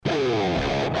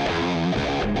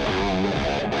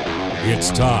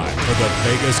It's time for the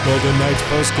Vegas Golden Knights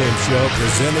postgame show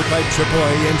presented by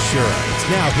AAA Insurance.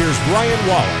 Now here's Ryan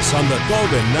Wallace on the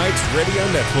Golden Knights Radio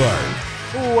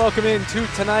Network. Welcome into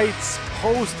tonight's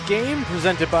postgame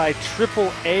presented by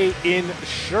AAA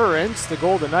Insurance. The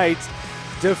Golden Knights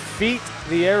defeat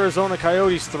the Arizona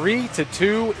Coyotes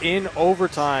 3-2 in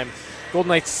overtime. Golden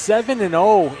Knights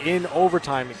 7-0 in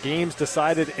overtime. Games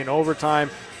decided in overtime.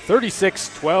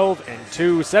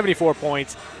 36-12-2, 74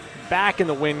 points. Back in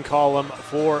the win column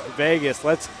for Vegas.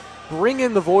 Let's bring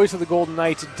in the voice of the Golden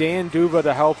Knights, Dan D'Uva,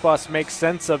 to help us make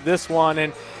sense of this one.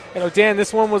 And, Dan,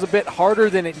 this one was a bit harder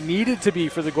than it needed to be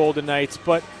for the Golden Knights,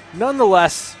 but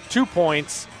nonetheless, 2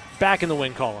 points back in the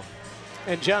win column.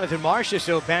 And Jonathan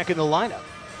Marchessault back in the lineup.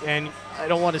 And I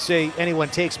don't want to say anyone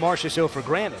takes Marchessault for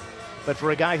granted, but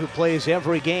for a guy who plays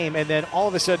every game and then all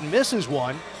of a sudden misses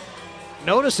one,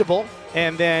 noticeable,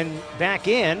 and then back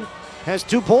in, has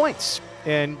 2 points.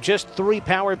 And just 3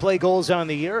 power play goals on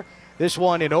the year. This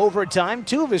one in overtime.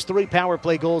 2 of his 3 power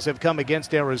play goals have come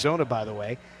against Arizona, by the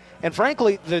way. And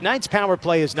frankly, the Knights' power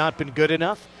play has not been good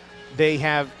enough. They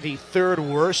have the 3rd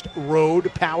worst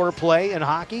road power play in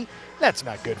hockey. That's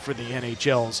not good for the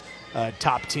NHL's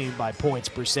top team by points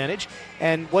percentage.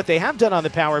 And what they have done on the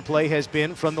power play has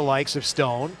been from the likes of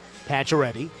Stone,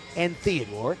 Pacioretty, and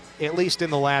Theodore, at least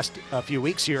in the last few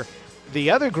weeks here.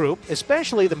 The other group,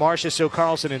 especially the Marchessault,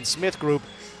 Karlsson, and Smith group,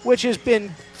 which has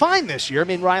been fine this year. I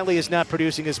mean, Riley is not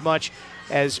producing as much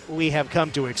as we have come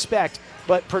to expect,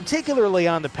 but particularly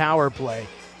on the power play,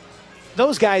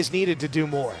 those guys needed to do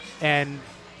more. And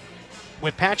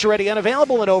with Pacioretty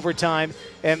unavailable in overtime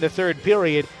and the 3rd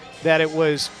period, that it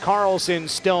was Karlsson,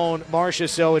 Stone,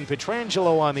 Marchessault, and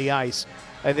Pietrangelo on the ice,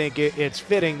 I think it's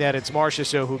fitting that it's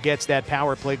Marchessault who gets that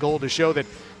power play goal to show that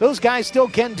those guys still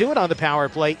can do it on the power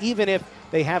play, even if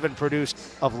they haven't produced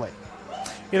of late.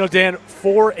 Dan,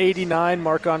 489,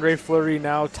 Marc-Andre Fleury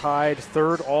now tied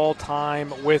 3rd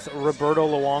all-time with Roberto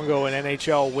Luongo in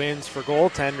NHL wins for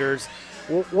goaltenders.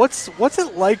 What's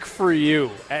it like for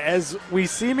you as we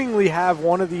seemingly have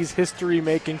one of these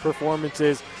history-making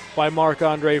performances by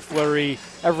Marc-Andre Fleury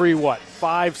every,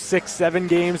 5, 6, 7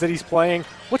 games that he's playing?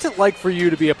 What's it like for you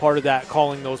to be a part of that,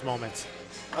 calling those moments?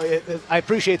 I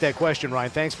appreciate that question, Ryan.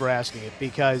 Thanks for asking it,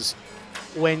 because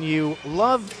when you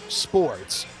love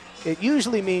sports, it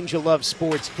usually means you love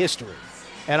sports history.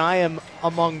 And I am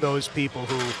among those people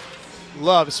who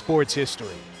love sports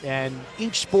history. And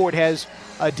each sport has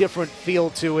a different feel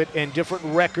to it and different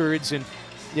records. And,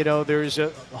 there's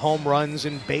home runs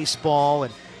in baseball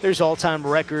and there's all-time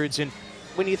records. And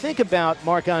when you think about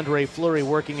Marc-Andre Fleury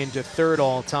working into 3rd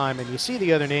all-time and you see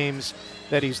the other names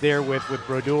that he's there with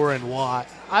Brodeur and Watt,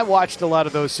 I watched a lot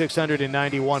of those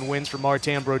 691 wins for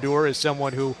Martin Brodeur as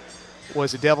someone who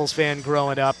was a Devils fan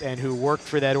growing up and who worked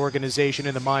for that organization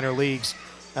in the minor leagues.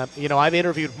 I've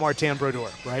interviewed Martin Brodeur,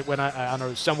 right, on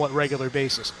a somewhat regular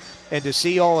basis. And to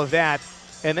see all of that,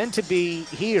 and then to be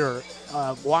here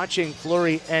watching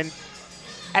Fleury, and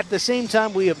at the same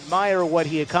time we admire what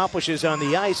he accomplishes on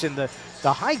the ice and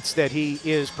the heights that he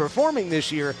is performing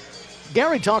this year.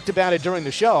 Gary talked about it during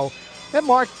the show. And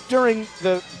Mark, during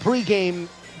the pregame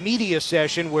media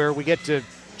session where we get to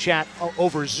chat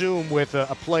over Zoom with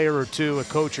a player or two, a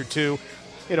coach or two,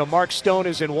 Mark Stone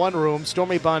is in one room,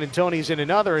 Stormy Buonantony's in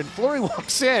another, and Fleury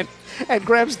walks in and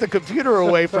grabs the computer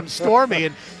away from Stormy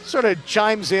and sort of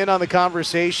chimes in on the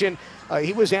conversation.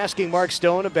 He was asking Mark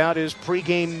Stone about his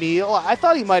pregame meal. I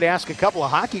thought he might ask a couple of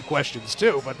hockey questions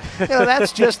too, but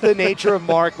that's just the nature of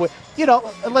Mark.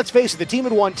 Let's face it, the team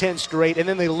had won 10 straight and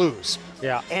then they lose.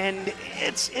 Yeah. And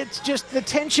it's just the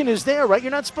tension is there, right?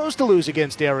 You're not supposed to lose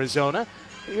against Arizona.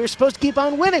 You're supposed to keep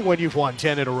on winning when you've won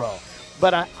 10 in a row.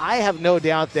 But I have no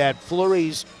doubt that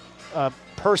Fleury's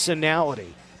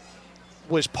personality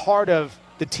was part of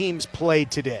the team's play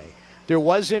today. There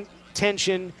wasn't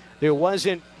tension. There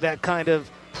wasn't that kind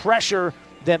of pressure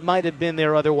that might have been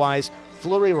there otherwise.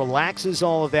 Fleury relaxes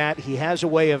all of that. He has a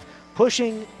way of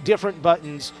pushing different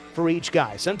buttons for each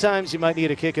guy. Sometimes you might need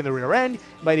a kick in the rear end, you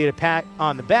might need a pat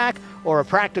on the back, or a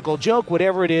practical joke,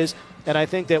 whatever it is. And I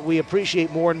think that we appreciate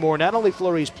more and more not only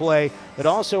Fleury's play, but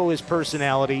also his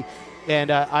personality. And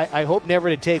I hope never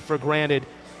to take for granted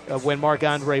when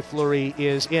Marc-Andre Fleury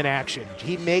is in action.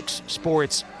 He makes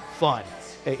sports fun.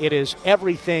 It is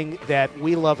everything that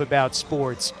we love about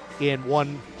sports in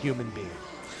one human being.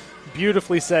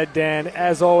 Beautifully said, Dan.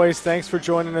 As always, thanks for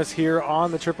joining us here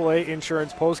on the AAA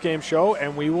Insurance Postgame Show,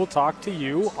 and we will talk to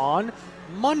you on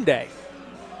Monday.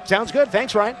 Sounds good.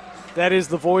 Thanks, Ryan. That is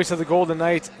the voice of the Golden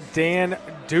Knights, Dan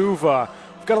D'Uva.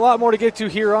 We've got a lot more to get to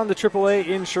here on the AAA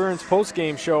Insurance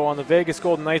Postgame Show on the Vegas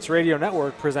Golden Knights Radio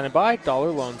Network, presented by Dollar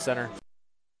Loan Center.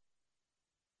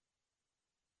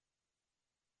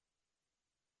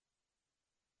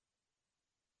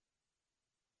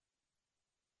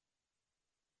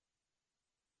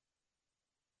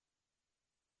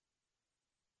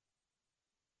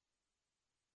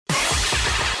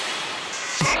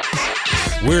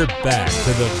 We're back to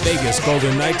the Vegas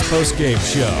Golden Knights postgame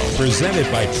show presented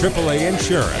by AAA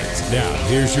Insurance. Now,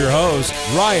 here's your host,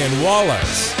 Ryan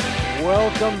Wallace.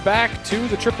 Welcome back to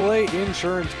the AAA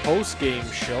Insurance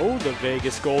postgame show. The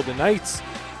Vegas Golden Knights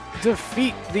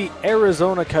defeat the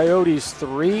Arizona Coyotes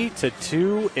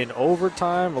 3-2 in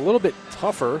overtime. A little bit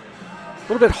tougher, a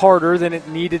little bit harder than it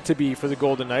needed to be for the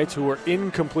Golden Knights, who were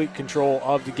in complete control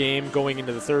of the game going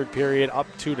into the third period, up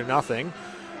 2-0.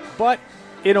 But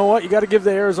you know what? You got to give the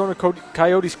Arizona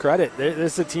Coyotes credit.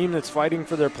 This is a team that's fighting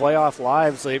for their playoff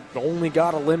lives. They've only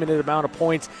got a limited amount of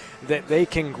points that they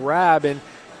can grab, and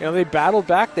they battled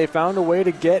back. They found a way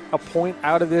to get a point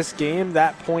out of this game.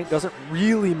 That point doesn't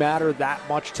really matter that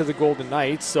much to the Golden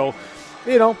Knights. So,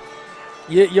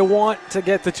 you want to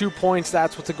get the 2 points.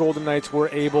 That's what the Golden Knights were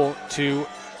able to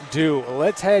do.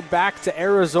 Let's head back to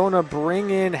Arizona, bring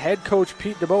in head coach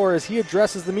Pete DeBoer as he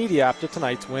addresses the media after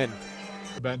tonight's win.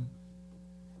 Ben.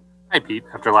 Hi, Pete.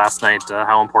 After last night,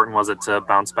 how important was it to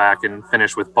bounce back and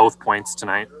finish with both points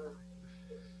tonight?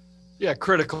 Yeah,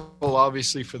 critical,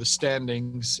 obviously, for the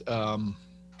standings.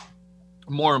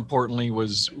 More importantly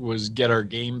was get our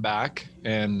game back,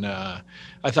 and I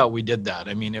thought we did that.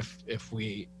 I mean, if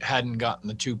we hadn't gotten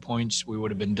the 2 points, we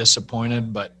would have been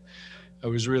disappointed, but I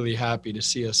was really happy to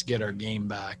see us get our game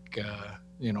back,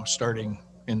 starting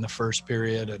in the first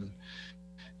period and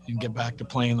get back to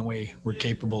playing the way we're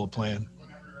capable of playing.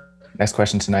 Next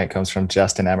question tonight comes from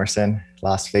Justin Emerson,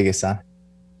 Las Vegas Sun.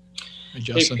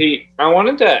 Hey, Pete, I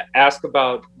wanted to ask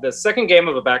about the second game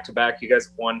of a back-to-back. You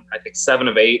guys won, I think, 7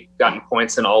 of 8, gotten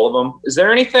points in all of them. Is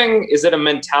it a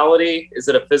mentality? Is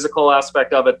it a physical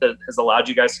aspect of it that has allowed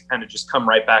you guys to kind of just come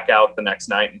right back out the next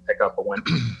night and pick up a win?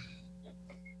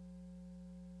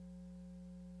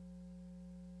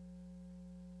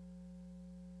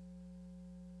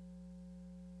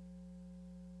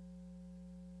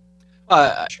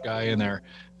 Guy in there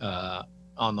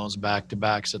on those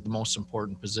back-to-backs at the most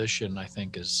important position, I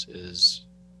think is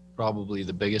probably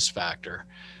the biggest factor.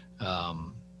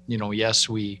 Yes,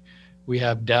 we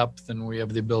have depth and we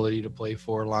have the ability to play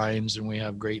 4 lines and we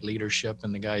have great leadership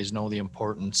and the guys know the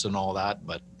importance and all that.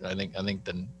 But I think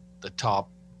the top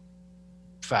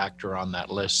factor on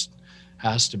that list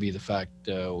has to be the fact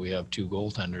we have 2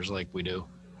 goaltenders like we do.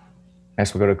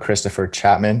 Next, we'll go to Christopher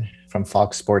Chapman from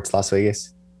Fox Sports Las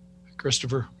Vegas.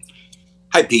 Christopher.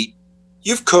 Hi, Pete.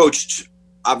 You've coached,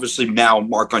 obviously now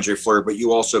Marc-Andre Fleury, but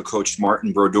you also coached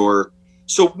Martin Brodeur.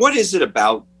 So what is it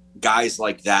about guys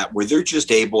like that where they're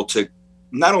just able to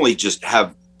not only just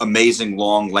have amazing,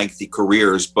 long, lengthy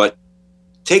careers, but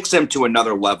takes them to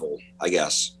another level, I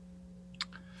guess?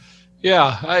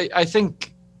 Yeah, I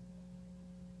think,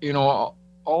 all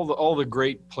the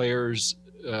great players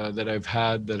that I've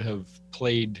had that have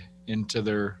played into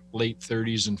their late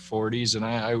 30s and 40s, and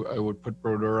I would put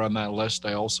Brodeur on that list.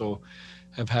 I also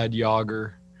have had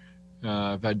Yager,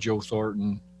 I've had Joe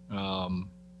Thornton. For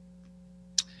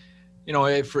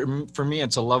me,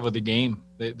 it's a love of the game.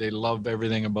 They love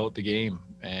everything about the game,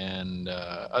 and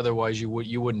otherwise you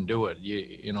wouldn't do it.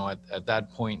 At that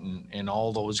point in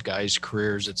all those guys'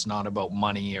 careers, it's not about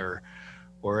money or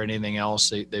anything else.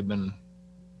 They've been,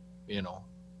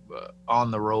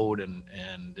 on the road and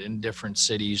in different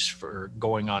cities for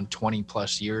going on 20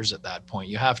 plus years at that point.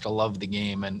 You have to love the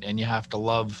game and you have to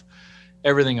love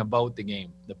everything about the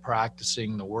game, the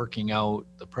practicing, the working out,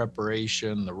 the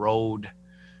preparation, the road.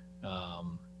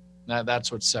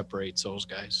 That's what separates those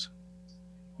guys.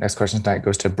 Next question tonight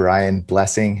goes to Brian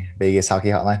Blessing, Vegas Hockey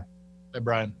Hotline. Hey,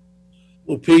 Brian.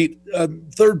 Well, Pete,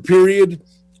 third period,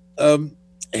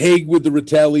 Hague with the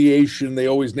retaliation. They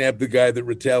always nab the guy that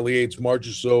retaliates.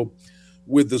 Marchessault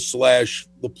with the slash.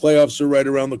 The playoffs are right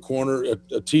around the corner.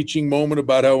 A teaching moment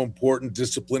about how important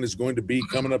discipline is going to be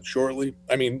coming up shortly.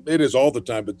 I mean, it is all the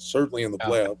time, but certainly in the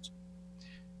playoffs.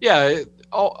 Yeah,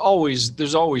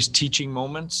 there's always teaching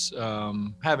moments.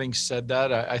 Having said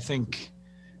that, I think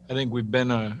we've been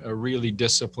a really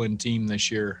disciplined team this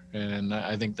year, and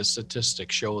I think the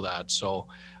statistics show that. So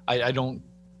I don't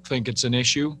think it's an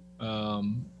issue.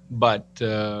 But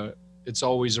it's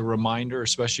always a reminder,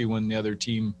 especially when the other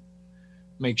team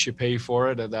makes you pay for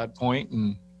it at that point,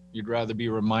 and you'd rather be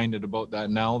reminded about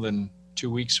that now than 2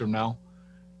 weeks from now.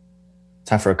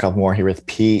 Time for a couple more here with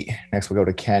Pete. Next, we'll go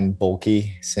to Ken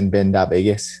Bulkey,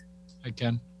 Sinbin.Vegas. Hi,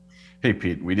 Ken. Hey,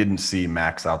 Pete. We didn't see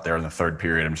Max out there in the third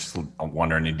period. I'm just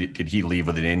wondering, did he leave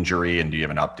with an injury, and do you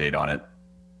have an update on it?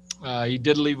 He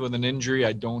did leave with an injury.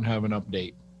 I don't have an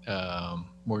update.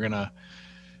 We're going to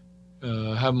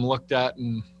have them looked at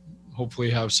and hopefully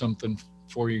have something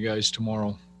for you guys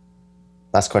tomorrow.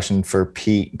 Last question for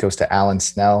Pete goes to Alan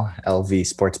Snell, LV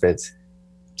Sports Bids.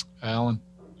 Alan.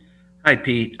 Hi,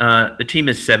 Pete. The team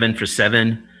is 7 for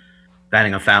 7,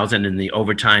 batting 1,000 in the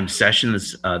overtime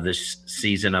sessions this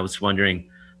season. I was wondering,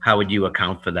 how would you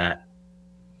account for that?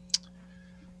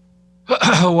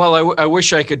 Well, I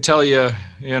wish I could tell you,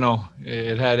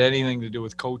 it had anything to do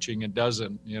with coaching. It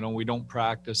doesn't. We don't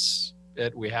practice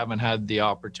it. We haven't had the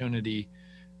opportunity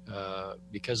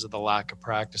because of the lack of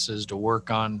practices to work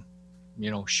on,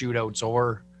 shootouts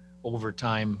or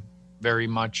overtime very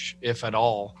much, if at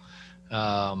all.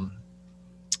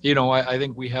 I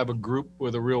think we have a group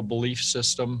with a real belief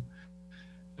system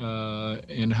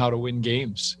in how to win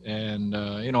games. And,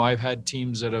 I've had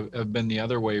teams that have been the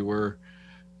other way where,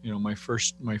 my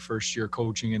first year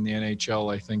coaching in the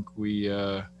NHL, I think we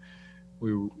were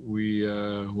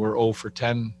 0 for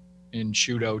 10 in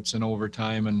shootouts and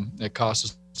overtime, and it cost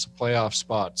us a playoff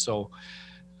spot. So,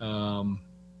 I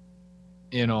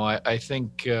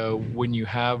think when you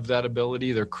have that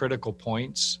ability, they're critical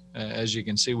points. As you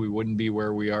can see, we wouldn't be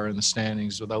where we are in the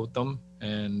standings without them.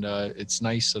 And it's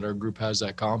nice that our group has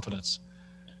that confidence.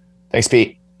 Thanks,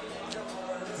 Pete.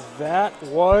 That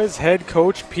was head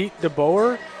coach Pete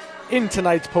DeBoer in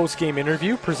tonight's post-game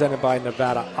interview presented by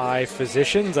Nevada Eye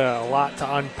Physicians. A lot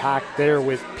to unpack there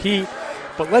with Pete.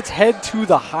 But let's head to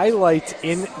the highlights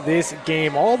in this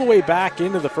game. All the way back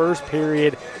into the first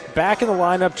period, back in the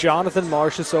lineup, Jonathan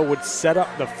Marchessault would set up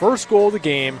the first goal of the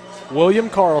game, William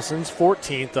Karlsson's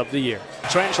 14th of the year.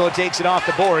 Petrangelo takes it off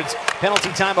the boards. Penalty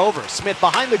time over. Smith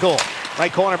behind the goal.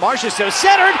 Right corner, Marchessault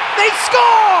centered. They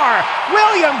score!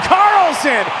 William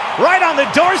Karlsson right on the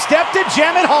doorstep to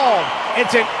jam it home.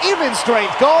 It's an even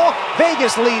strength goal.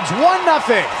 Vegas leads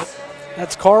 1-0.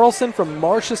 That's Karlsson from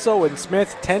Marchessault and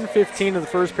Smith, 10:15 of the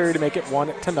first period to make it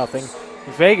 1-0.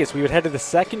 Vegas, we would head to the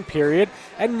second period,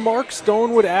 and Mark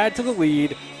Stone would add to the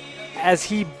lead as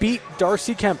he beat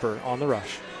Darcy Kemper on the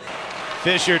rush.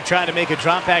 Fisher trying to make a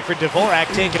drop back for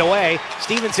Dvorak, taken away.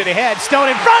 Stevenson ahead, Stone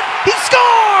in front, he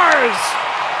scores!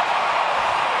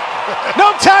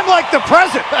 No time like the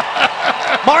present.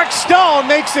 Mark Stone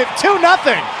makes it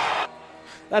 2-0.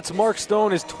 That's Mark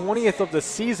Stone, his 20th of the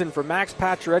season for Max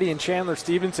Pacioretty and Chandler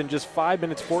Stevenson, just 5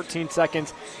 minutes, 14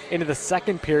 seconds into the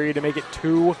second period to make it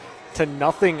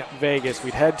 2-0 Vegas.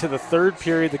 We'd head to the third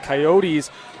period. The Coyotes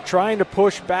trying to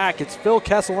push back. It's Phil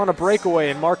Kessel on a breakaway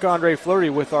and Marc-Andre Fleury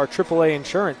with our AAA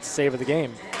insurance save of the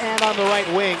game. And on the right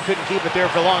wing, couldn't keep it there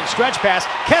for long. Stretch pass.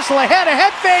 Kessel ahead, a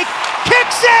head fake.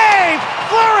 Kick save!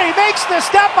 Fleury makes the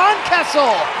stop on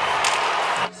Kessel.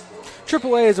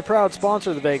 AAA is a proud sponsor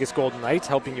of the Vegas Golden Knights,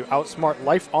 helping you outsmart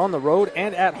life on the road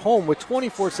and at home with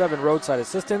 24/7 roadside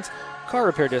assistance, car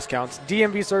repair discounts,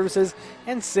 DMV services,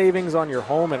 and savings on your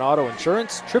home and auto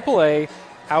insurance. AAA,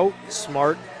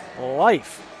 outsmart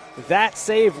life. That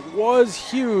save was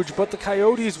huge, but the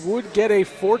Coyotes would get a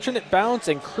fortunate bounce,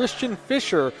 and Christian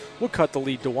Fischer would cut the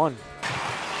lead to 1.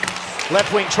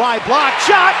 Left wing try, block,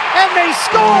 shot, and they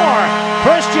score!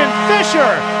 Christian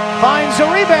Fischer finds a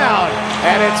rebound,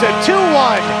 and it's a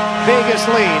 2-1 Vegas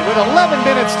lead with 11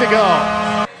 minutes to go.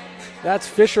 That's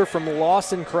Fischer from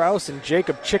Lawson Krause and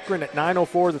Jacob Chikrin at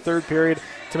 9:04 of the third period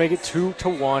to make it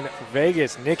 2-1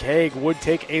 Vegas. Nick Hague would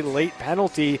take a late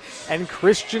penalty, and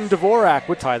Christian Dvorak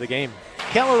would tie the game.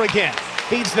 Keller again,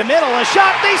 feeds the middle, a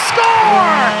shot, they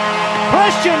score!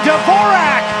 Christian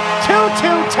Dvorak,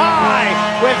 2-2 tie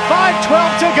with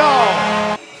 5:12 to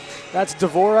go. That's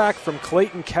Dvorak from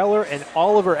Clayton Keller and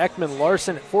Oliver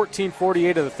Ekman-Larsson at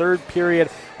 14:48 of the third period.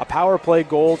 A power play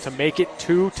goal to make it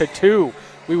 2-2.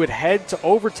 We would head to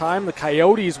overtime. The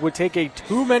Coyotes would take a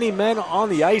too many men on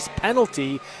the ice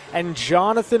penalty, and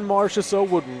Jonathan Marchessault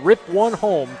would rip one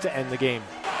home to end the game.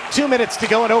 2 minutes to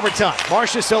go in overtime.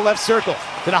 Marchessault left circle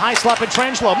to the high slot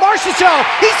Petrangelo. Marchessault,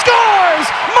 he scores!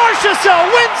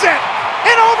 Marchessault wins it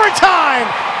in overtime.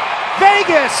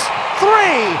 Vegas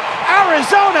 3,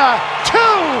 Arizona 2.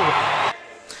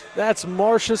 That's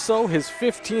Marchessault, his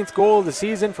 15th goal of the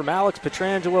season from Alex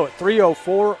Petrangelo at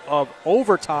 3:04 of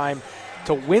overtime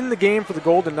to win the game for the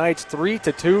Golden Knights,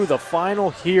 3-2, the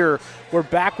final here. We're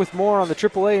back with more on the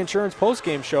AAA Insurance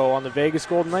postgame show on the Vegas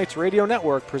Golden Knights Radio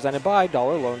Network, presented by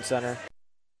Dollar Loan Center.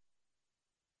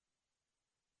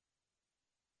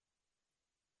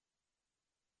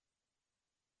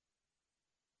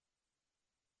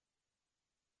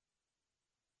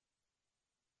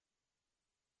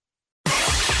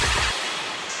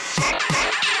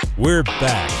 We're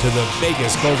back to the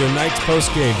Vegas Golden Knights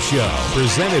postgame show,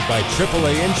 presented by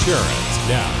AAA Insurance.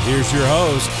 Now, here's your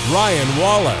host, Ryan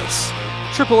Wallace.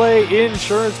 AAA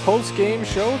Insurance postgame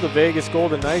show. The Vegas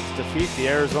Golden Knights defeat the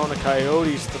Arizona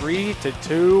Coyotes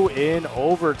 3-2 in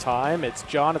overtime. It's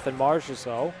Jonathan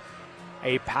Marchessault.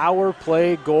 A power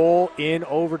play goal in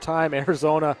overtime.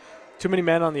 Arizona too many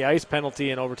men on the ice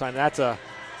penalty in overtime. That's a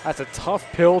tough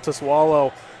pill to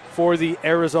swallow for the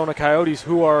Arizona Coyotes,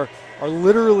 who are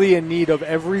literally in need of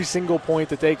every single point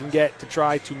that they can get to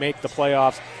try to make the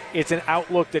playoffs. It's an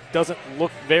outlook that doesn't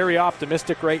look very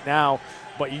optimistic right now,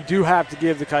 but you do have to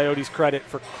give the Coyotes credit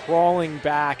for clawing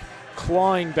back,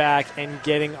 and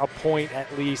getting a point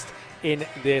at least in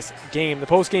this game. The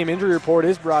post-game injury report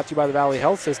is brought to you by the Valley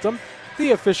Health System,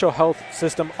 the official health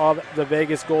system of the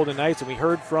Vegas Golden Knights. And we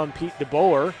heard from Pete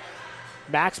DeBoer.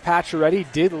 Max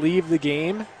Pacioretty did leave the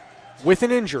game with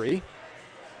an injury.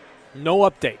 No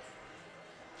update.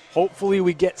 Hopefully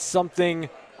we get something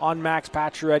on Max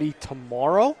Pacioretty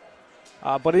tomorrow.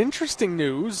 But interesting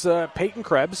news, Peyton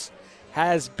Krebs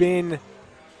has been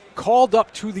called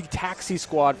up to the taxi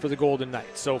squad for the Golden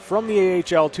Knights. So from the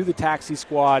AHL to the taxi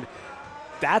squad,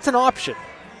 that's an option.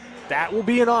 That will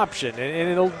be an option. And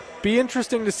it'll be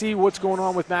interesting to see what's going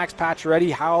on with Max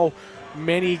Pacioretty, how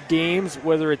many games,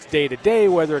 whether it's day-to-day,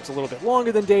 whether it's a little bit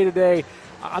longer than day-to-day.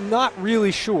 I'm not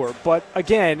really sure. But,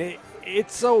 again,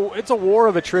 it's a war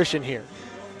of attrition here.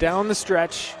 Down the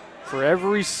stretch, for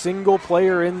every single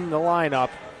player in the lineup,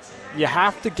 you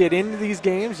have to get into these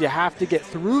games. You have to get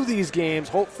through these games,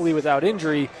 hopefully without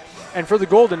injury. And for the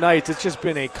Golden Knights, it's just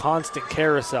been a constant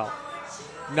carousel.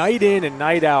 Night in and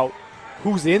night out,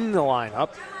 who's in the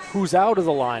lineup, who's out of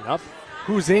the lineup,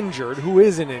 who's injured, who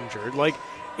isn't injured. Like,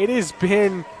 it has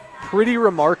been pretty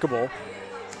remarkable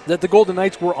that the Golden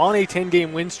Knights were on a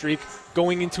 10-game win streak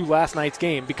going into last night's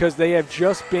game, because they have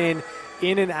just been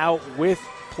in and out with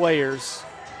players.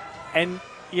 And,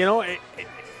 you know,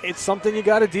 it's something you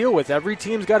got to deal with. Every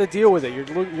team's got to deal with it.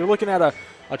 You're looking at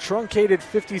a truncated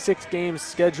 56-game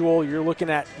schedule. You're looking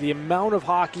at the amount of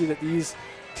hockey that these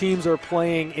teams are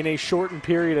playing in a shortened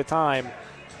period of time.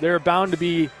 There are bound to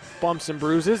be bumps and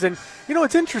bruises. And, you know,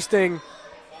 it's interesting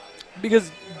because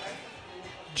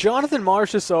Jonathan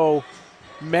Marchessault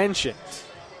mentioned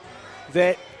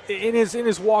that in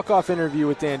his walk-off interview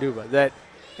with Dan Duba that,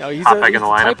 you know, he's the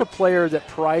type of player that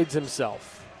prides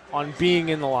himself on being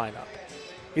in the lineup.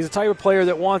 He's the type of player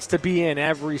that wants to be in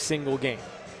every single game.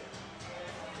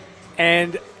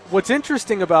 And what's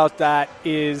interesting about that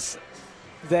is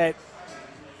that,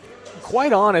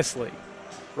 quite honestly,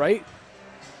 right,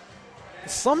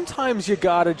 sometimes you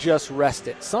got to just rest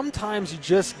it. Sometimes you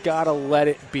just got to let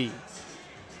it be.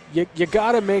 You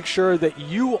got to make sure that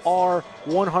you are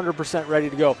 100% ready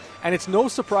to go. And it's no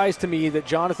surprise to me that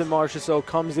Jonathan Marchessault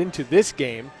comes into this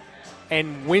game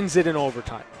and wins it in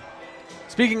overtime.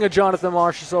 Speaking of Jonathan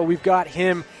Marchessault, we've got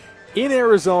him in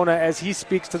Arizona as he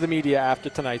speaks to the media after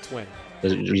tonight's win. Are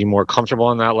you more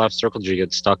comfortable in that left circle? Did you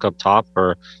get stuck up top,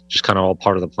 or just kind of all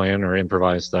part of the plan, or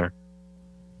improvised there?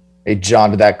 Hey,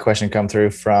 John, did that question come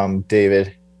through from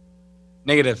David?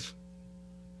 Negative.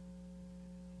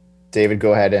 David,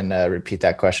 go ahead and repeat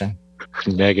that question.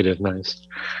 Negative, nice.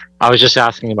 I was just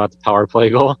asking about the power play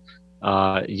goal.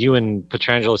 You and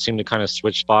Pietrangelo seemed to kind of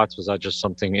switch spots. Was that just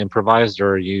something improvised,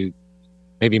 or are you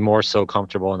maybe more so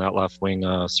comfortable in that left wing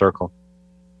circle?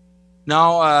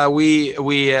 No, we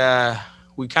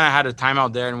kind of had a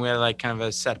timeout there, and we had like kind of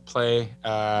a set play.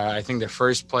 I think the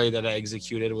first play that I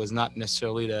executed was not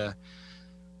necessarily the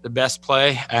best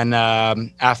play, and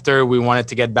after we wanted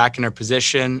to get back in our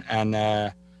position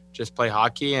and just play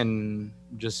hockey, and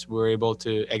just were able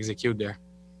to execute there.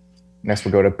 Next,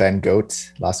 we'll go to Ben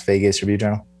Goetz, Las Vegas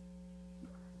Review-Journal.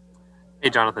 Hey,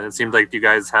 Jonathan, it seemed like you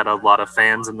guys had a lot of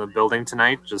fans in the building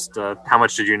tonight. Just how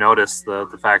much did you notice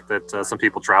the fact that some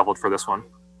people traveled for this one?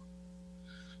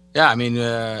 Yeah, I mean,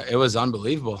 it was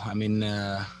unbelievable. I mean,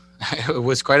 it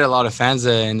was quite a lot of fans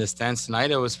in the stands tonight.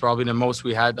 It was probably the most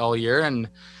we had all year, and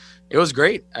it was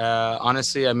great.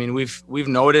 Honestly, I mean, we've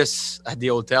noticed at the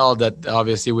hotel that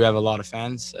obviously we have a lot of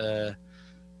fans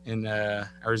in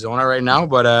Arizona right now,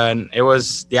 but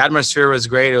the atmosphere was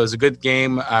great. It was a good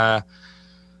game.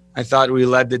 I thought we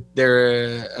let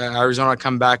Arizona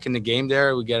come back in the game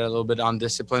there. We get a little bit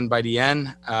undisciplined by the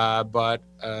end, but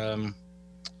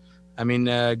I mean,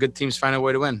 good teams find a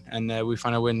way to win, and we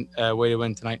find a way to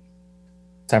win tonight.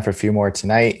 Time for a few more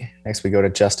tonight. Next, we go to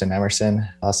Justin Emerson,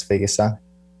 Las Vegas Sun.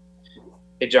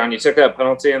 Hey, John, you took that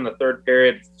penalty in the third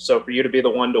period. So for you to be the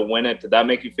one to win it, did that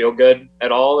make you feel good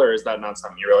at all, or is that not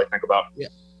something you really think about?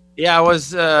 Yeah, I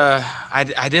was.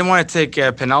 I didn't want to take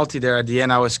a penalty there at the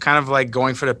end. I was kind of like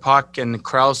going for the puck, and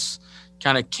Krause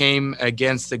kind of came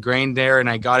against the grain there, and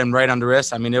I got him right on the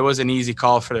wrist. I mean, it was an easy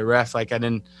call for the ref. Like, I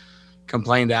didn't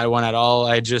complain that one at all.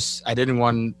 I didn't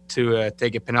want to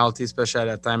take a penalty, especially at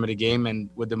that time of the game and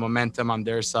with the momentum on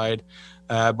their side.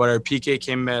 But our PK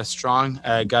came strong,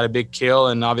 got a big kill,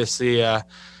 and obviously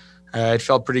it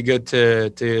felt pretty good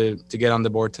to get on the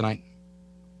board tonight.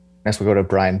 Next, we'll go to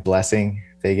Brian Blessing,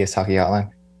 Vegas Hockey Hotline.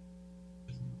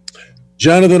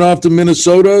 Jonathan off to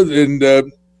Minnesota,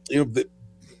 and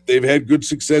they've had good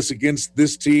success against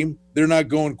this team. They're not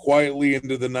going quietly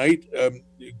into the night.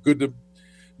 Good to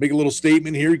make a little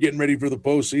statement here, getting ready for the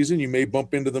postseason. You may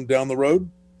bump into them down the road.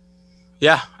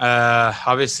 Yeah,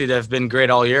 obviously they've been great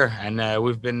all year, and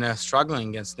we've been struggling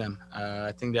against them.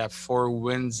 I think they have 4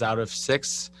 wins out of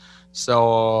 6.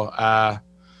 So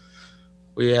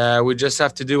we just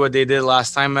have to do what they did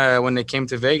last time when they came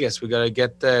to Vegas. We got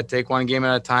to take one game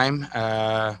at a time.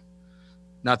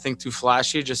 Nothing too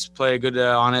flashy, just play a good,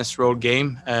 honest road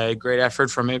game. Great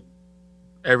effort from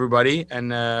everybody,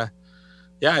 and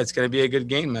it's going to be a good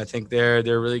game. I think they're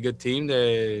a really good team.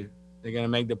 They're going to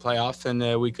make the playoffs,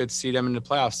 and we could see them in the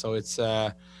playoffs. So it's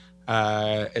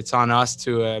on us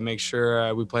to make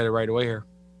sure we play the right way here.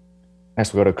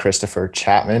 Next, we'll go to Christopher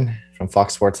Chapman from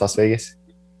Fox Sports Las Vegas.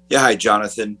 Yeah, hi,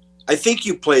 Jonathan. I think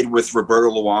you played with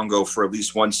Roberto Luongo for at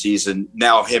least one season.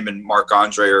 Now him and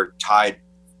Marc-Andre are tied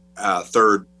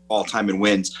third all-time in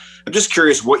wins. I'm just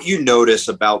curious what you notice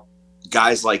about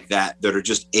guys like that are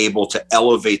just able to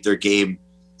elevate their game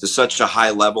to such a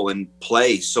high level and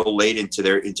play so late into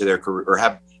their career, or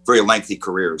have very lengthy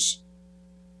careers.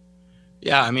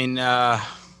 Yeah, I mean, I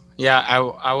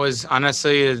was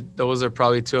honestly, those are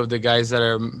probably 2 of the guys that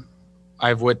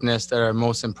I've witnessed that are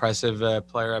most impressive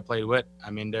player I played with.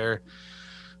 I mean, they're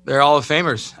Hall of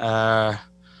Famers.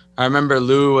 I remember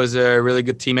Lou was a really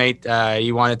good teammate.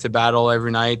 He wanted to battle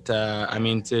every night.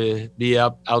 To be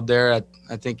out there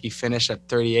I think he finished at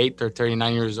 38 or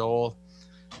 39 years old.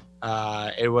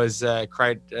 It was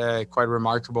quite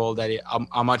remarkable that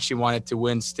how much he wanted to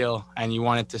win still, and he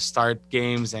wanted to start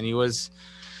games, and it was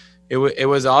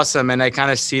awesome. And I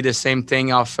kind of see the same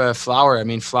thing off Flower. I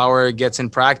mean, Flower gets in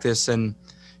practice, and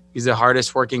he's the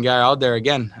hardest working guy out there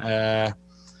again.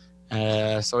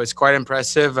 So it's quite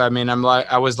impressive. I mean,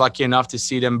 I was lucky enough to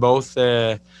see them both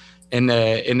in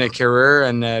a career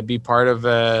and be part of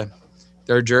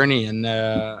their journey, and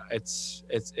it's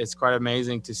quite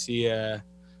amazing to see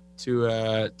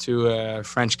two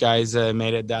French guys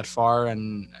made it that far,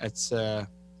 and it's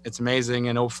amazing,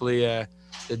 and hopefully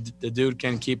the dude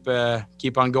can keep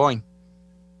on going.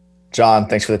 John,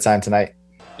 thanks for the time tonight.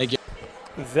 Thank you.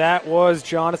 That was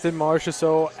Jonathan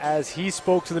Marchessault as he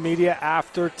spoke to the media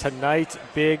after tonight's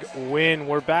big win.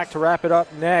 We're back to wrap it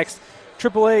up next.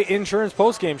 AAA Insurance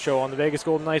Postgame Show on the Vegas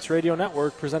Golden Knights Radio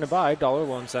Network, presented by Dollar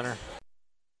Loan Center.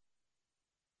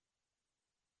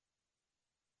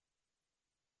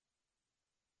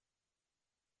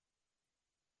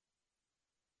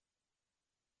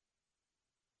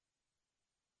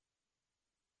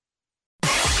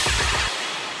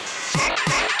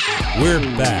 We're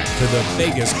back to the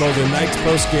Vegas Golden Knights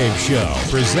postgame show,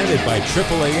 presented by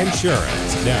AAA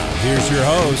Insurance. Now, here's your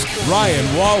host,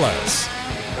 Ryan Wallace.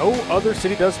 No other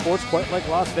city does sports quite like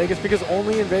Las Vegas, because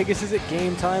only in Vegas is it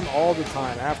game time all the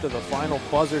time. After the final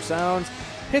buzzer sounds,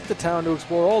 hit the town to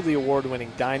explore all the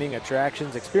award-winning dining,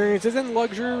 attractions, experiences, and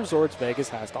luxury resorts Vegas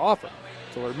has to offer.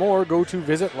 To learn more, go to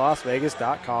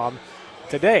visitlasvegas.com.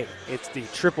 Today, it's the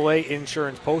AAA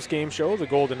Insurance postgame show. The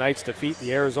Golden Knights defeat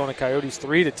the Arizona Coyotes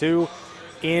 3-2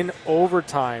 in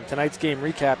overtime. Tonight's game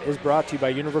recap is brought to you by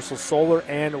Universal Solar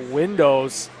and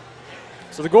Windows.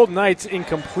 So the Golden Knights in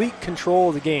complete control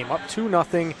of the game, up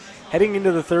 2-0, heading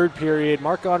into the third period.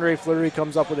 Marc-Andre Fleury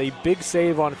comes up with a big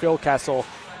save on Phil Kessel,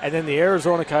 and then the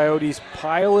Arizona Coyotes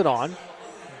pile it on,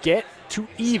 get to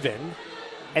even,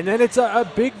 and then it's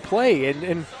a big play.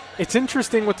 And it's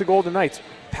interesting with the Golden Knights.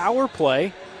 Power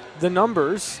play, the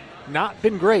numbers, not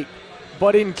been great.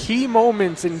 But in key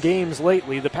moments in games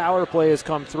lately, the power play has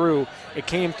come through. It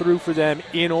came through for them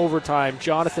in overtime.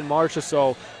 Jonathan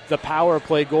Marchessault, the power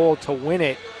play goal to win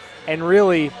it. And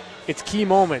really, it's key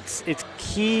moments. It's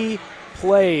key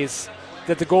plays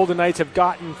that the Golden Knights have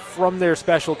gotten from their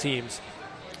special teams.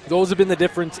 Those have been the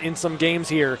difference in some games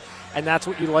here, and that's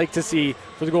what you like to see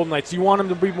for the Golden Knights. Do you want them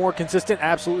to be more consistent?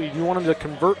 Absolutely. Do you want them to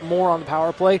convert more on the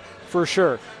power play? For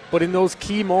sure. But in those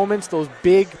key moments, those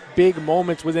big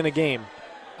moments within a game,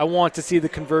 I want to see the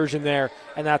conversion there,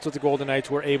 and that's what the Golden Knights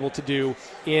were able to do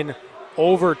in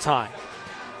overtime.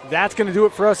 That's going to do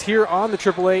it for us here on the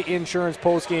AAA Insurance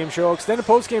Postgame Show. Extended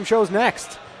Postgame Show is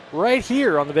next, right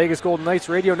here on the Vegas Golden Knights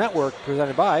Radio Network,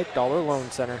 presented by Dollar Loan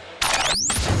Center.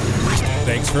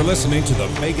 Thanks for listening to the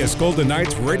Vegas Golden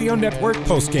Knights Radio Network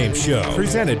postgame show,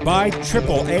 presented by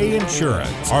AAA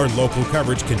Insurance. Our local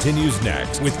coverage continues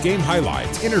next with game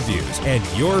highlights, interviews, and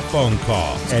your phone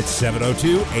calls at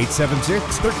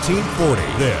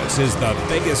 702-876-1340. This is the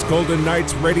Vegas Golden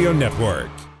Knights Radio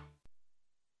Network.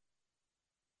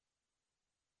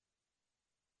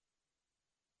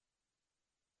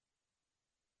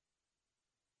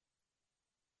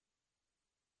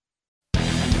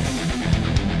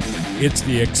 It's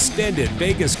the extended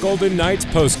Vegas Golden Knights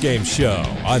postgame show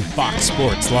on Fox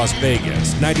Sports Las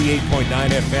Vegas, 98.9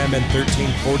 FM and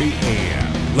 1340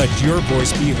 AM. Let your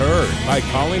voice be heard by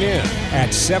calling in at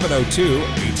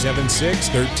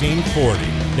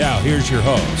 702-876-1340. Now here's your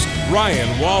host,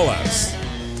 Ryan Wallace.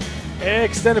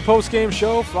 Extended postgame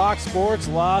show, Fox Sports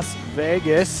Las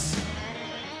Vegas.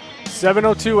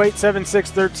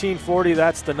 702-876-1340,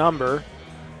 that's the number.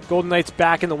 Golden Knights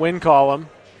back in the win column,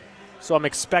 so I'm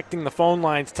expecting the phone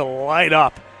lines to light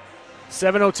up.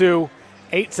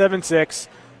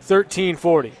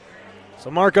 702-876-1340. So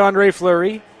Marc-Andre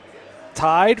Fleury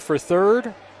tied for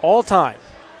third all-time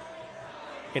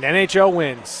in NHL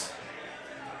wins.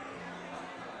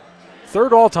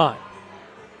 Third all-time.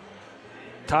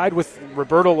 Tied with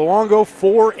Roberto Luongo,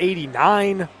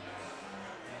 489.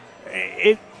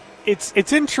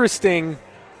 It's interesting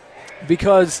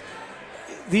because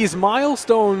these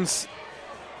milestones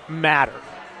matter.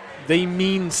 They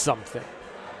mean something.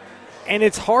 And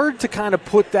it's hard to kind of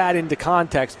put that into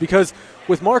context because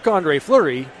with Marc-Andre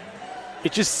Fleury,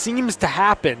 it just seems to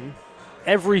happen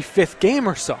every fifth game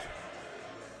or so.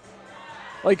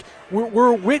 Like,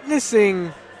 we're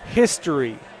witnessing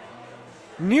history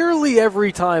nearly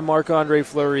every time Marc-Andre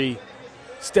Fleury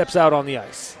steps out on the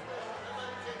ice.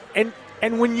 And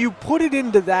when you put it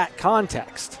into that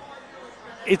context,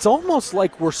 it's almost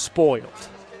like we're spoiled.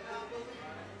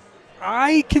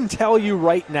 I can tell you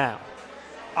right now,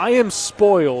 I am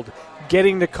spoiled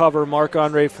getting to cover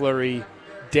Marc-Andre Fleury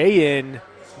day in,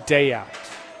 day out.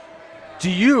 Do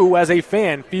you, as a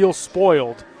fan, feel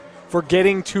spoiled for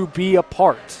getting to be a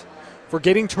part, for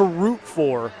getting to root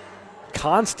for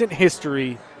constant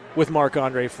history with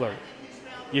Marc-Andre Fleury?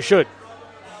 You should.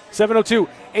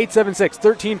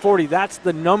 702-876-1340, that's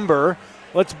the number.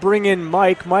 Let's bring in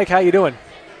Mike. Mike, how you doing?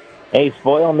 Hey,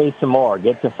 spoil me some more.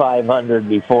 Get to 500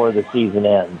 before the season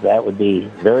ends. That would be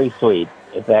very sweet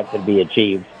if that could be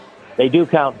achieved. They do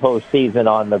count postseason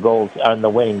on the goals, on the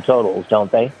winning totals,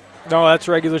 don't they? No, that's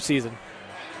regular season.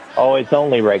 Oh, it's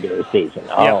only regular season.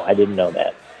 Oh, yep. I didn't know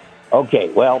that. Okay,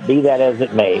 well, be that as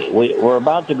it may, we're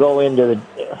about to go into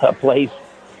a place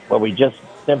where we just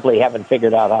simply haven't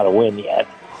figured out how to win yet,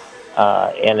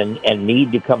 and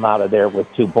need to come out of there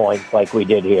with 2 points like we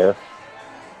did here.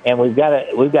 And we've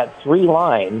got 3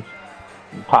 lines,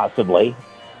 possibly,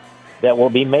 that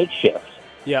will be makeshift.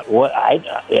 Yeah.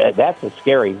 That's a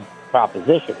scary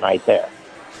proposition right there.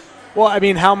 Well, I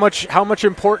mean, how much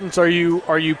importance are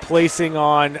you placing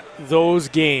on those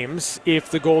games if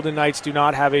the Golden Knights do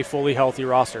not have a fully healthy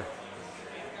roster?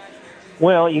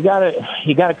 Well, you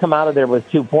gotta come out of there with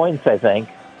 2 points, I think.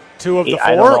 2 of the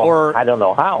 4, or I don't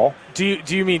know how. Do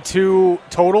you mean 2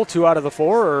 total, 2 out of the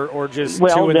 4, or just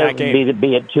 2 in that game?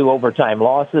 Be it 2 overtime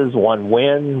losses, 1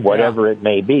 win, whatever it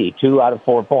may be. 2 out of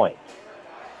 4 points.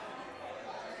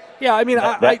 Yeah, I mean,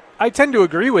 I tend to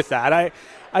agree with that.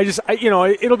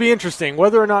 It'll be interesting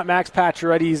whether or not Max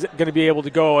Pacioretty's going to be able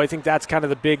to go. I think that's kind of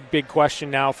the big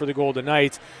question now for the Golden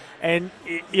Knights, and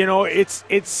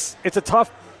it's a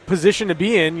tough position to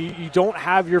be in. You don't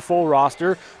have your full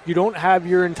roster, you don't have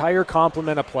your entire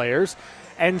complement of players,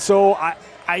 and so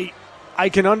I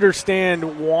can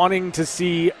understand wanting to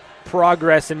see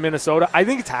progress in Minnesota. I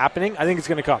think it's happening. I think it's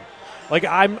going to come. Like,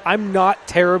 I'm not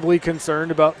terribly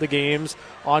concerned about the games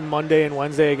on Monday and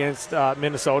Wednesday against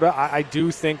Minnesota. I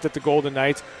do think that the Golden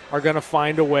Knights are going to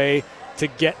find a way to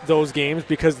get those games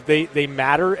because they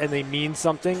matter and they mean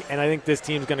something, and I think this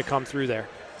team's going to come through there.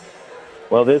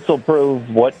 Well, this will prove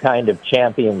what kind of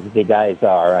champions the guys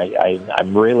are.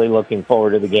 I'm really looking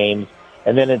forward to the games.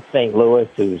 And then it's St. Louis,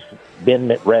 who's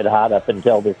been red hot up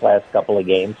until this last couple of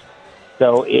games.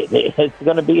 So it's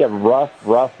going to be a rough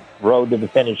road to the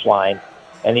finish line.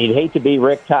 And you'd hate to be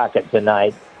Rick Tocchet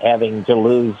tonight, having to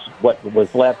lose what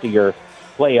was left of your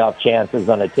playoff chances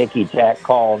on a ticky-tack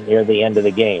call near the end of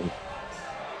the game.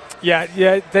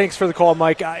 Yeah. Thanks for the call,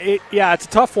 Mike. It's a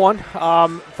tough one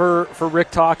for Rick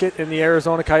Tocchet and the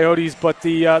Arizona Coyotes. But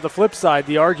the flip side,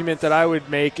 the argument that I would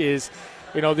make is,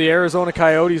 the Arizona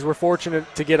Coyotes were fortunate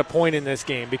to get a point in this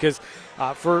game because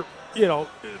for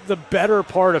the better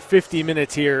part of 50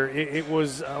 minutes here, it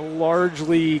was a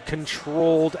largely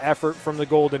controlled effort from the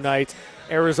Golden Knights.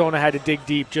 Arizona had to dig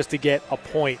deep just to get a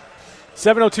point.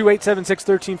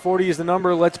 702-876-1340 is the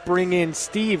number. Let's bring in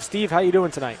Steve. Steve, how you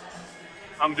doing tonight?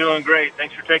 I'm doing great.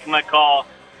 Thanks for taking my call.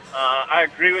 I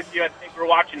agree with you. I think we're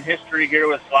watching history here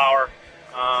with Flower,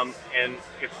 and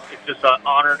it's just an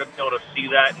honor to be able to see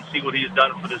that and see what he's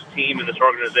done for this team and this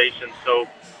organization. So,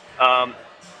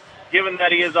 given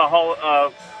that he is I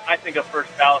think a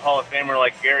first ballot Hall of Famer,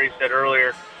 like Gary said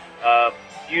earlier,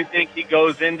 do you think he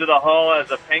goes into the Hall as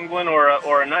a Penguin or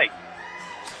a Knight?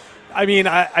 I mean,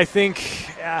 I think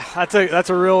that's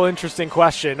a real interesting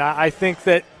question. I think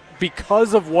that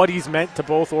because of what he's meant to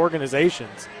both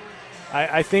organizations,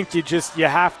 I think you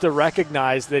have to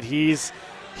recognize that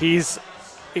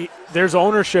there's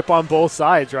ownership on both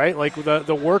sides, right? Like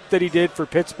the work that he did for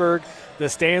Pittsburgh, the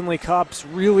Stanley Cups,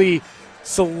 really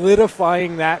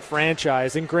solidifying that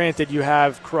franchise. And granted, you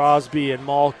have Crosby and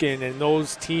Malkin, and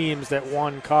those teams that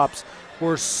won cups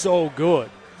were so good.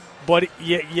 But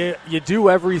you do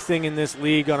everything in this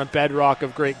league on a bedrock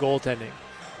of great goaltending.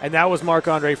 And that was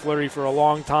Marc-Andre Fleury for a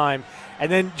long time.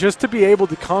 And then just to be able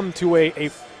to come to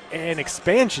an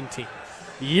expansion team,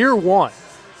 year one,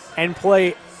 and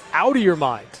play out of your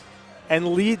mind and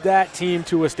lead that team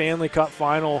to a Stanley Cup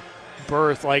final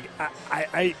berth, like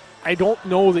I don't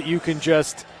know that you can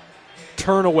just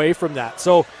turn away from that.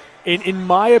 So in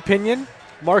my opinion,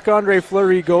 Marc-Andre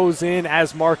Fleury goes in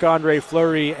as Marc-Andre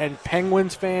Fleury, and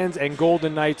Penguins fans and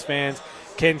Golden Knights fans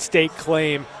can stake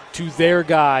claim to their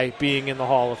guy being in the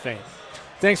Hall of Fame.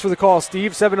 Thanks for the call,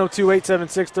 Steve.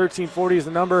 702-876-1340 is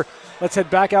the number. Let's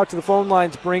head back out to the phone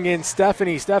lines, bring in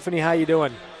Stephanie. Stephanie, how you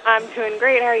doing? I'm doing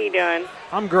great. How are you doing?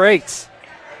 I'm great.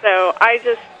 So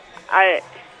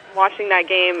watching that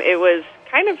game, it was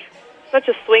kind of such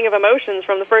a swing of emotions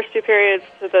from the first two periods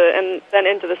and then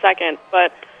into the second.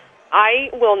 But I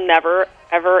will never,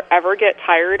 ever, ever get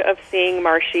tired of seeing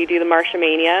Marshy do the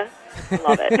Marshamania.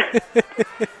 Love it.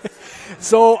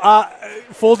 So,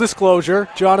 full disclosure,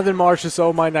 Jonathan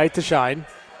Marchessault, my night to shine.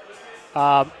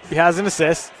 He has an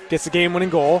assist, gets the game-winning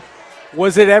goal.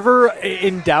 Was it ever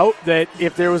in doubt that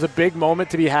if there was a big moment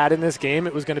to be had in this game,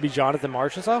 it was going to be Jonathan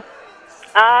Marchessault?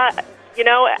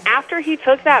 After he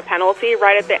took that penalty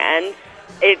right at the end,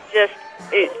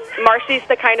 Marshy's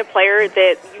the kind of player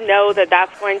that you know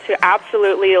that's going to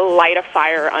absolutely light a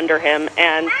fire under him.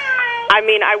 And, I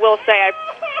mean, I will say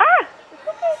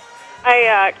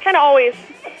I kind of always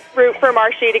root for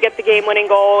Marshy to get the game-winning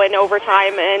goal in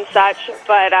overtime and such,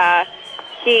 but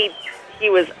he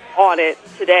was on it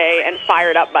today and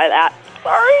fired up by that.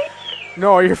 Sorry.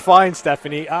 No, you're fine,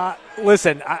 Stephanie.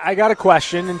 Listen, I got a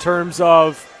question in terms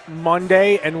of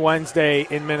Monday and Wednesday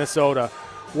in Minnesota.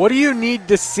 What do you need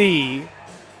to see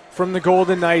from the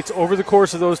Golden Knights over the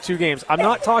course of those two games? I'm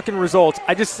not talking results.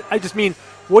 I just mean,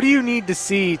 what do you need to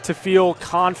see to feel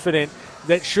confident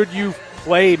that should you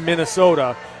play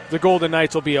Minnesota, the Golden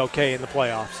Knights will be okay in the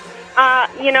playoffs?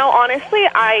 Honestly,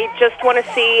 I just want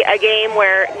to see a game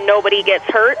where nobody gets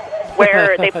hurt,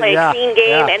 where they play a clean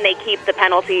game and they keep the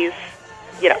penalties,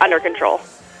 under control.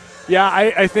 Yeah,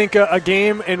 I think a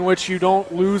game in which you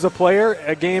don't lose a player,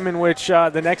 a game in which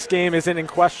the next game isn't in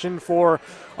question for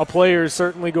a player is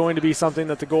certainly going to be something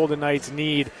that the Golden Knights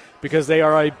need because they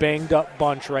are a banged-up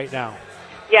bunch right now.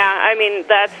 Yeah, I mean,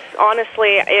 that's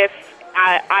honestly, if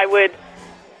I would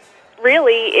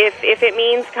really, if it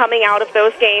means coming out of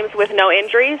those games with no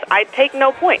injuries, I'd take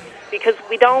no points because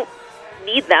we don't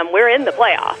need them. We're in the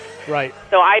playoffs. Right.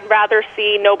 So I'd rather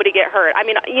see nobody get hurt. I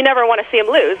mean, you never want to see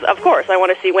them lose. Of course, I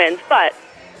want to see wins. But,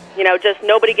 just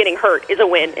nobody getting hurt is a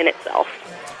win in itself.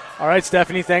 All right,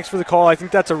 Stephanie, thanks for the call. I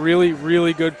think that's a really,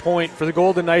 really good point. For the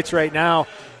Golden Knights right now,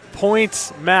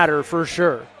 points matter for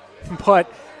sure.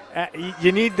 But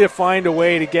you need to find a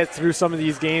way to get through some of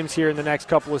these games here in the next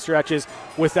couple of stretches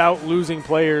without losing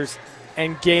players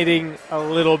and getting a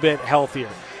little bit healthier.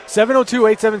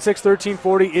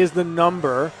 702-876-1340 is the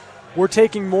number. We're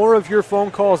taking more of your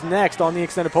phone calls next on the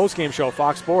Extended Postgame Show,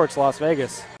 Fox Sports Las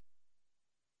Vegas.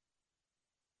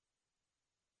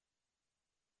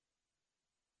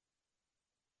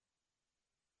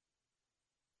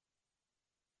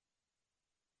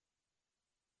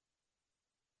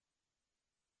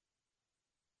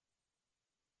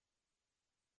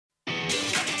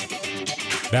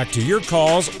 Back to your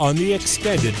calls on the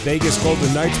Extended Vegas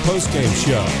Golden Knights postgame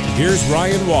show. Here's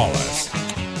Ryan Wallace.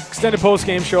 Extended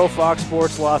postgame show, Fox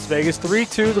Sports Las Vegas.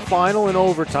 3-2 the final in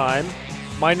overtime.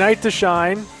 My night to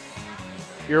shine.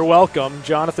 You're welcome.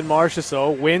 Jonathan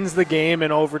Marchessault wins the game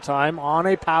in overtime on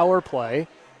a power play.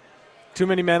 Too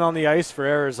many men on the ice for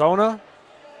Arizona.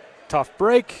 Tough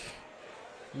break.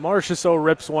 Marchessault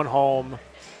rips one home.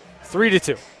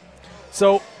 3-2.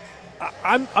 So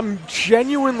I'm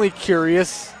genuinely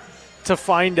curious to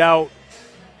find out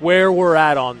where we're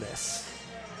at on this.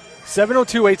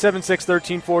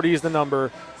 702-876-1340 is the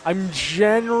number. I'm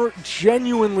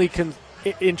genuinely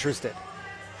interested.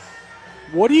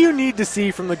 What do you need to see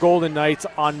from the Golden Knights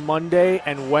on Monday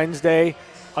and Wednesday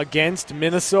against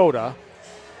Minnesota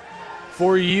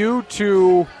for you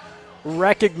to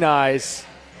recognize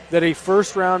that a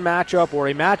first-round matchup or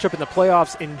a matchup in the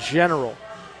playoffs in general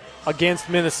against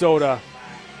Minnesota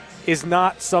is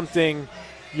not something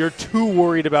you're too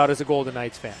worried about as a Golden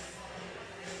Knights fan.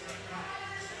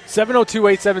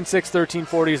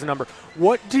 702-876-1340 is the number.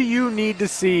 What do you need to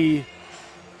see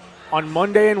on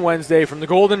Monday and Wednesday from the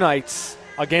Golden Knights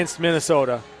against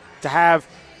Minnesota to have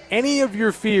any of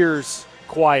your fears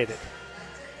quieted?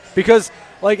 Because,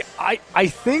 like, I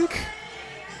think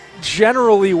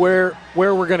generally where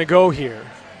we're going to go here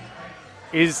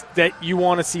is that you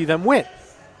want to see them win.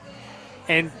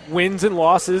 And wins and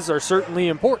losses are certainly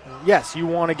important. Yes, you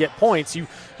want to get points. You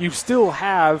still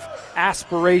have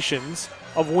aspirations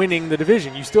of winning the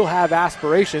division. You still have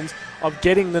aspirations of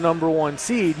getting the number 1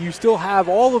 seed. You still have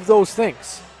all of those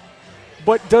things.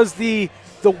 But does do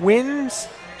the wins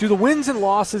and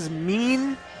losses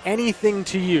mean anything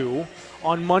to you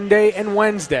on Monday and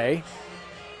Wednesday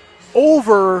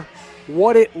over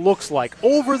what it looks like,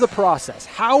 over the process?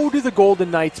 How do the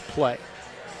Golden Knights play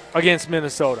against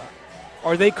Minnesota?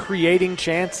 Are they creating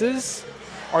chances?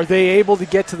 Are they able to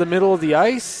get to the middle of the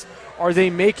ice? Are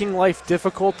they making life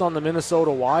difficult on the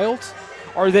Minnesota Wild?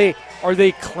 Are they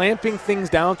clamping things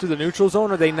down through the neutral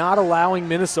zone? Are they not allowing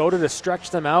Minnesota to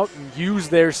stretch them out and use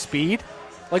their speed?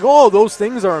 Like, all those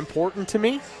things are important to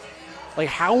me. Like,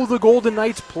 how the Golden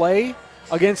Knights play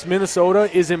against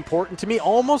Minnesota is important to me,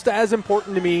 almost as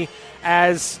important to me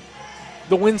as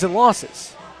the wins and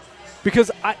losses.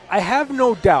 Because I have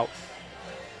no doubt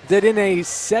that in a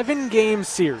 7-game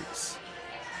series,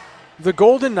 the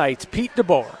Golden Knights, Pete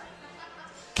DeBoer,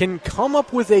 can come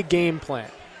up with a game plan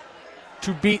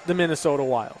to beat the Minnesota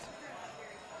Wild.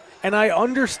 And I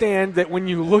understand that when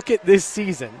you look at this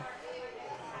season,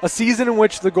 a season in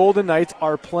which the Golden Knights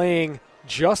are playing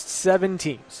just 7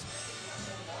 teams,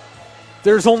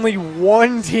 there's only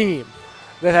one team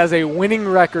that has a winning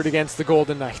record against the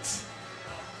Golden Knights,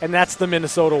 and that's the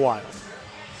Minnesota Wild.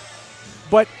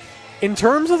 But in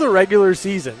terms of the regular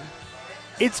season,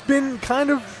 it's been kind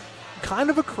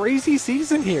of a crazy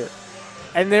season here.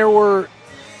 And there were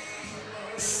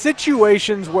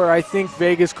situations where I think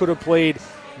Vegas could have played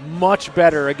much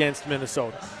better against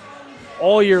Minnesota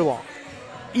all year long.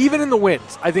 Even in the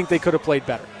wins, I think they could have played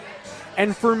better.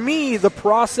 And for me, the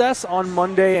process on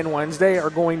Monday and Wednesday are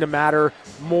going to matter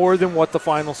more than what the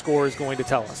final score is going to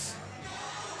tell us.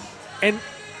 And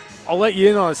I'll let you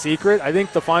in on a secret. I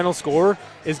think the final score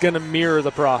is going to mirror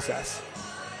the process.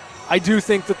 I do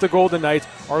think that the Golden Knights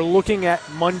are looking at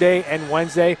Monday and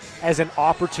Wednesday as an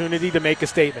opportunity to make a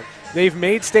statement. They've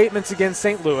made statements against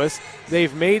St. Louis.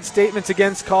 They've made statements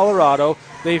against Colorado.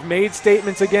 They've made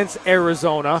statements against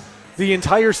Arizona. The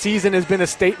entire season has been a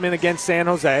statement against San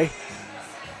Jose.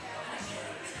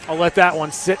 I'll let that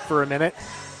one sit for a minute.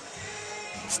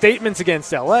 Statements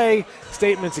against LA,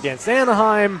 statements against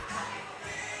Anaheim.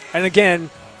 And again,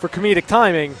 for comedic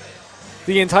timing,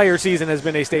 the entire season has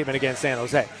been a statement against San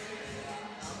Jose.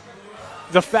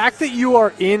 The fact that you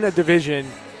are in a division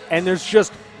and there's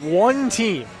just one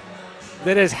team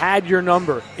that has had your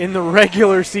number in the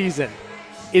regular season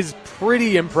is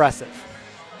pretty impressive.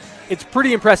 It's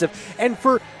pretty impressive. And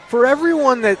for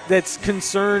everyone that's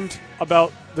concerned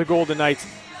about the Golden Knights,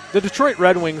 the Detroit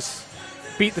Red Wings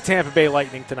beat the Tampa Bay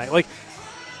Lightning tonight. Like,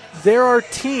 there are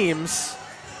teams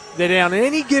that on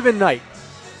any given night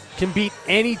can beat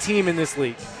any team in this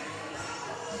league.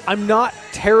 I'm not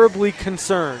terribly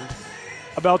concerned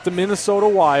about the Minnesota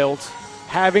Wild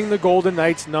having the Golden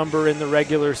Knights number in the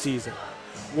regular season.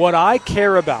 What I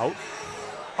care about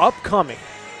upcoming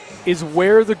is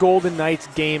where the Golden Knights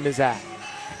game is at.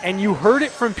 And you heard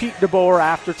it from Pete DeBoer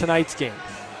after tonight's game,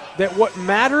 that what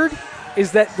mattered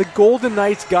is that the Golden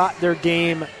Knights got their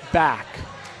game back.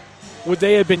 Would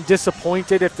they have been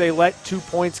disappointed if they let 2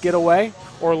 points get away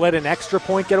or let an extra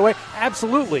point get away?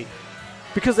 Absolutely,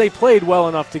 because they played well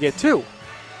enough to get 2.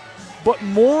 But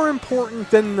more important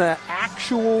than the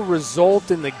actual result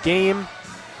in the game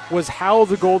was how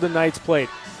the Golden Knights played.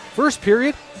 First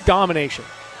period, domination.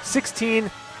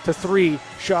 16-3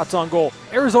 shots on goal.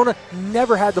 Arizona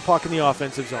never had the puck in the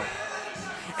offensive zone.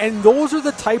 And those are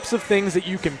the types of things that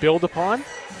you can build upon.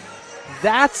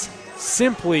 That's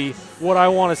simply what I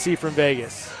want to see from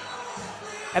Vegas.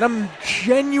 And I'm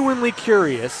genuinely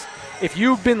curious, if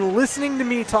you've been listening to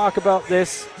me talk about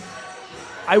this,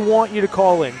 I want you to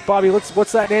call in. Bobby,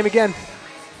 what's that name again?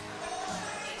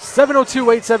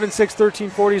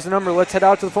 702-876-1340 is the number. Let's head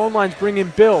out to the phone lines. Bring in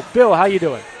Bill. Bill, how you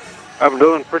doing? I'm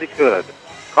doing pretty good.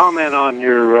 Comment on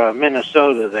your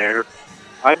Minnesota there.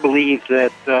 I believe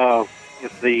that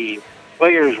if the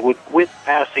players would quit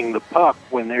passing the puck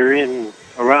when they're in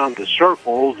around the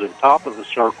circles and top of the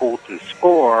circle to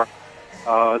score,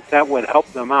 that would help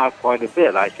them out quite a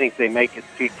bit. I think they make it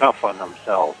too tough on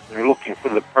themselves. They're looking for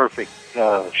the perfect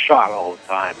shot all the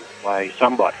time by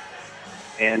somebody.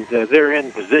 and they're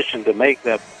in position to make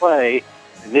that play.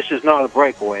 And this is not a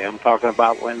breakaway. I'm talking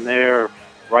about when they're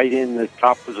right in the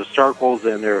top of the circles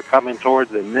and they're coming toward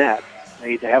the net.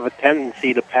 They have a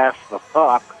tendency to pass the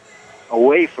puck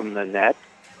away from the net,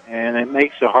 and it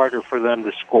makes it harder for them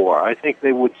to score. I think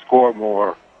they would score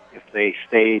more if they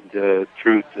stayed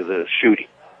true to the shooting.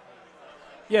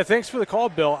 Yeah, thanks for the call,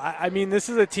 Bill. I mean, this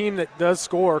is a team that does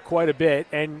score quite a bit,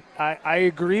 and I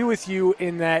agree with you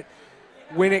in that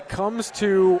when it comes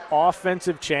to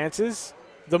offensive chances,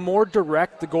 the more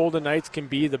direct the Golden Knights can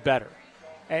be, the better.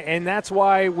 And that's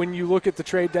why when you look at the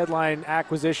trade deadline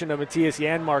acquisition of Matthias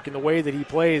Janmark and the way that he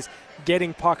plays,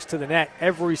 getting pucks to the net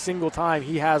every single time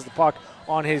he has the puck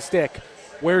on his stick,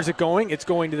 where's it going? It's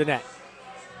going to the net.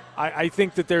 I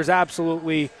think that there's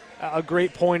absolutely a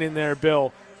great point in there,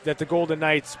 Bill, that the Golden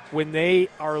Knights, when they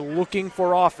are looking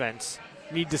for offense,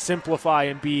 need to simplify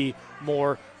and be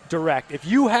more direct. If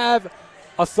you have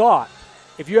a thought,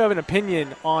 if you have an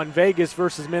opinion on Vegas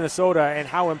versus Minnesota and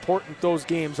how important those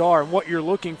games are and what you're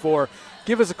looking for,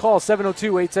 give us a call,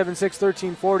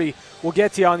 702-876-1340. We'll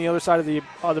get to you on the other side of the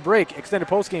break. Extended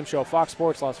postgame show, Fox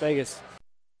Sports Las Vegas.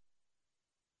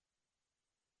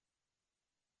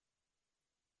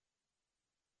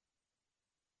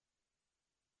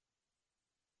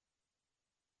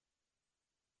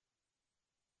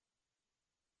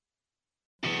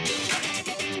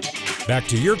 Back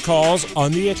to your calls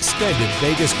on the extended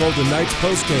Vegas Golden Knights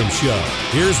postgame show.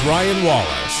 Here's Ryan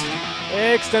Wallace.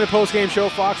 Extended postgame show,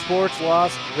 Fox Sports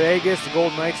Las Vegas. The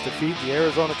Golden Knights defeat the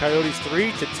Arizona Coyotes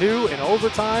 3-2 in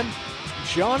overtime.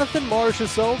 Jonathan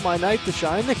Marchessault, my night to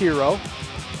shine, the hero.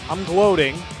 I'm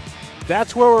gloating.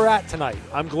 That's where we're at tonight.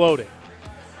 I'm gloating.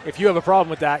 If you have a problem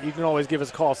with that, you can always give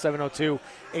us a call,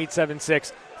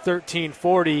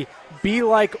 702-876-1340. Be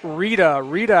like Rita.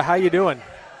 Rita, how you doing?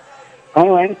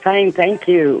 Oh, I'm fine, thank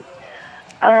you.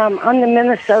 On the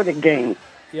Minnesota game,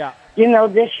 yeah. You know,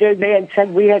 this year they had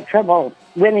said we had trouble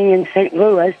winning in St.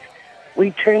 Louis.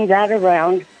 We turned that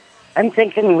around. I'm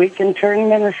thinking we can turn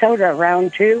Minnesota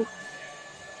around, too,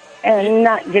 and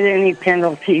not get any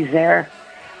penalties there.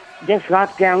 Just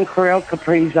lock down Kirill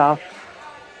Kaprizov.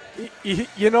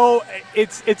 You know,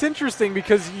 it's interesting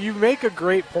because you make a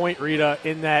great point, Rita,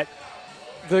 in that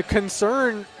the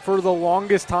concern for the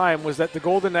longest time was that the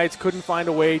Golden Knights couldn't find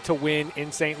a way to win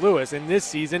in St. Louis. And this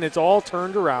season, it's all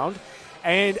turned around.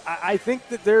 And I think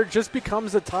that there just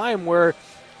becomes a time where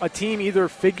a team either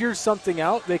figures something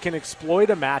out, they can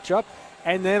exploit a matchup,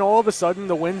 and then all of a sudden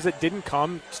the wins that didn't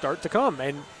come start to come.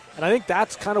 And I think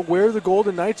that's kind of where the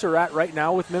Golden Knights are at right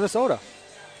now with Minnesota.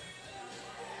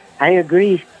 I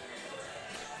agree.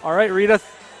 All right, Rita.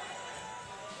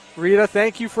 Rita,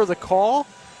 thank you for the call.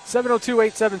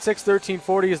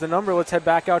 702-876-1340 is the number. Let's head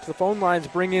back out to the phone lines.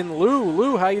 Bring in Lou.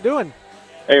 Lou, how you doing?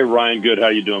 Hey, Ryan. Good. How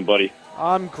you doing, buddy?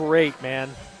 I'm great,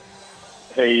 man.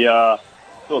 Hey, so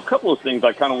a couple of things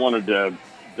I kind of wanted to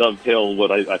dovetail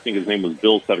what I think his name was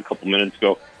Bill said a couple minutes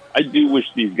ago. I do wish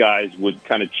these guys would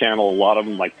kind of channel a lot of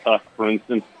them, like Tuck, for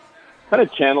instance, kind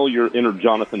of channel your inner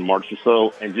Jonathan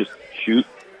Marchessault and just shoot.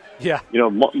 Yeah. You know,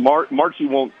 Marchie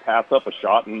won't pass up a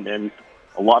shot, and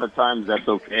a lot of times that's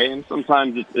okay, and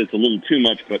sometimes it's a little too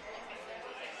much, but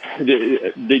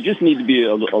they just need to be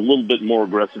a little bit more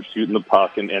aggressive shooting the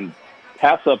puck and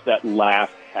pass up that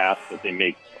last pass that they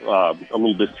make a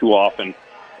little bit too often.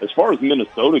 As far as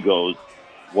Minnesota goes,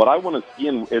 what I want to see,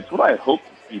 and it's what I hope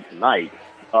to see tonight,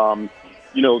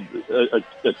 you know, a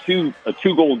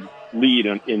two-goal lead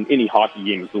in any hockey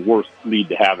game is the worst lead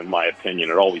to have, in my opinion.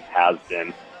 It always has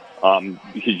been.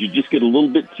 Because you just get a little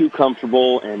bit too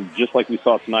comfortable, and just like we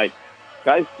saw tonight,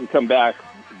 guys can come back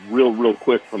real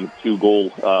quick from a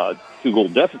two-goal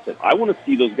deficit. I want to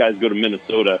see those guys go to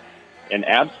Minnesota and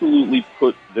absolutely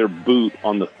put their boot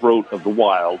on the throat of the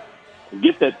Wild, and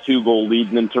get that two-goal lead,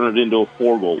 and then turn it into a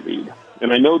four-goal lead.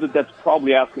 And I know that that's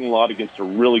probably asking a lot against a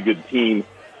really good team,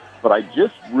 but I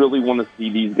just really want to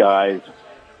see these guys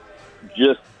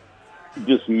just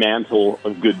dismantle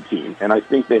a good team, and I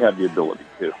think they have the ability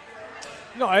to.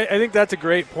 No, I think that's a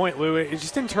great point, Lou. It's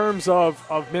just in terms of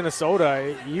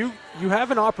Minnesota, you have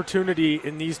an opportunity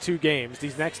in these two games,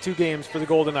 these next two games for the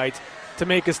Golden Knights, to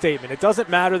make a statement. It doesn't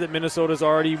matter that Minnesota's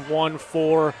already won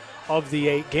 4 of the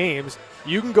 8 games.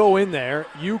 You can go in there,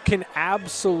 you can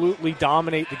absolutely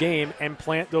dominate the game and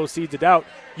plant those seeds of doubt.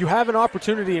 You have an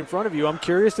opportunity in front of you. I'm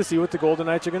curious to see what the Golden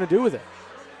Knights are going to do with it.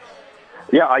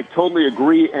 Yeah, I totally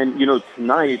agree. And, you know,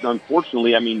 tonight,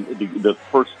 unfortunately, I mean, the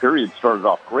first period started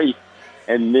off great,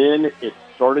 and then it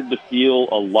started to feel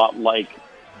a lot like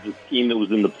the team that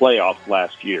was in the playoffs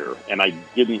last year, and I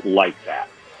didn't like that.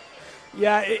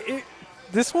 Yeah,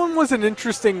 This one was an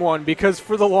interesting one because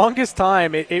for the longest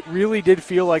time, it really did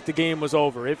feel like the game was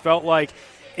over. It felt like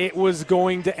it was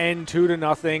going to end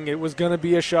 2-0. It was going to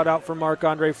be a shutout for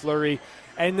Marc-Andre Fleury.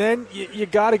 And then you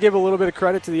got to give a little bit of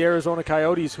credit to the Arizona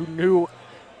Coyotes, who knew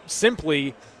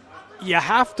simply you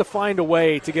have to find a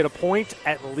way to get a point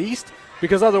at least,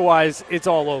 because otherwise it's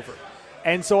all over.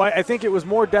 And so I think it was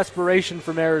more desperation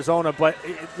from Arizona, but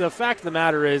the fact of the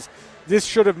matter is this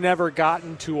should have never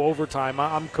gotten to overtime.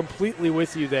 I'm completely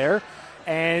with you there.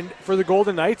 And for the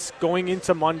Golden Knights going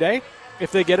into Monday,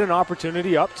 if they get an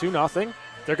opportunity up 2-0,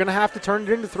 they're going to have to turn it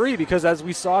into 3 because, as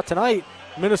we saw tonight,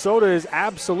 Minnesota is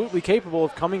absolutely capable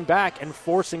of coming back and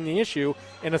forcing the issue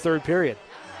in a third period.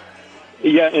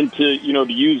 Yeah, and to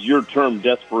use your term,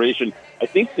 desperation, I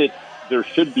think that there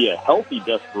should be a healthy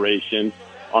desperation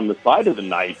on the side of the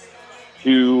Knights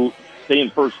to stay in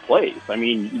first place. I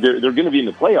mean, they're going to be in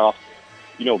the playoffs.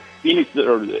 Phoenix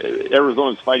or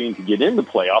Arizona's fighting to get in the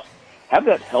playoffs. Have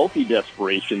that healthy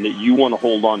desperation that you want to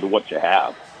hold on to what you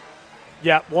have.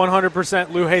 Yeah,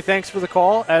 100%, Lou. Hey, thanks for the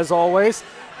call, as always.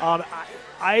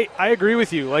 I agree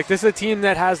with you. Like, this is a team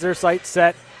that has their sights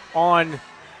set on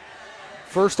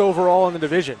first overall in the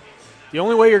division. The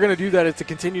only way you're going to do that is to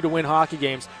continue to win hockey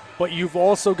games, but you've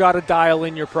also got to dial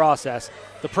in your process.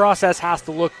 The process has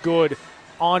to look good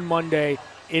on Monday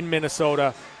in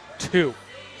Minnesota, too.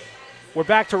 We're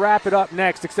back to wrap it up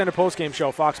next. Extended postgame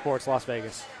show, Fox Sports Las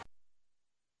Vegas.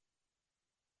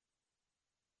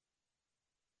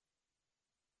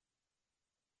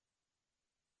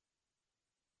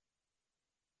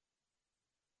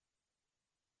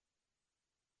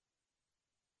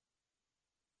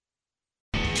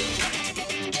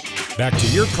 Back to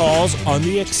your calls on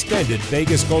the extended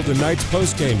Vegas Golden Knights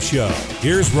postgame show.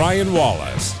 Here's Ryan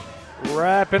Wallace.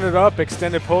 Wrapping it up,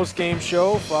 extended postgame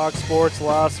show, Fox Sports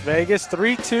Las Vegas.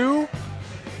 3-2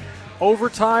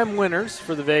 overtime winners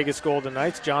for the Vegas Golden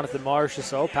Knights. Jonathan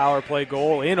Marchessault, power play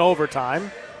goal in overtime.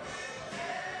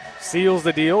 Seals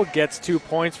the deal, gets 2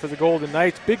 points for the Golden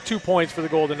Knights. Big 2 points for the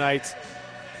Golden Knights.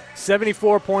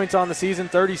 74 points on the season,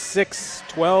 36,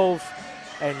 12,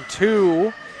 and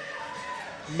 2.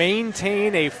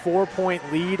 Maintain a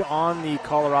 4-point lead on the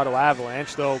Colorado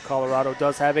Avalanche, though Colorado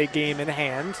does have a game in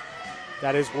hand.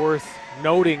 That is worth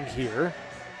noting here.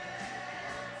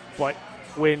 But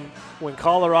when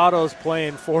Colorado's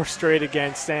playing 4 straight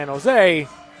against San Jose,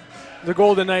 the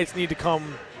Golden Knights need to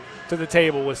come to the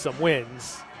table with some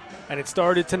wins. And it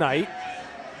started tonight.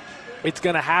 It's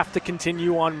going to have to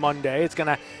continue on Monday. It's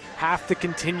going to have to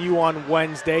continue on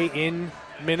Wednesday in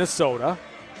Minnesota.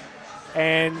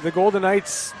 And the Golden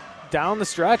Knights, down the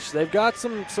stretch, they've got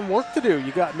some work to do.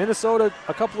 You got Minnesota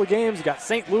a couple of games. You got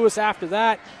St. Louis after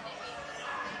that.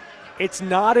 It's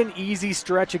not an easy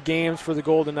stretch of games for the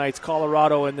Golden Knights,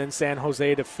 Colorado, and then San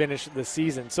Jose to finish the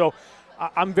season. So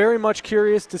I'm very much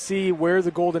curious to see where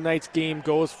the Golden Knights game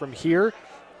goes from here.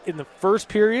 In the first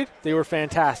period, they were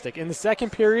fantastic. In the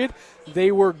second period,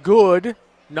 they were good.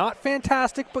 Not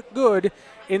fantastic, but good.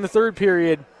 In the third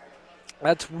period,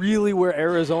 that's really where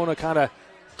Arizona kind of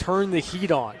turned the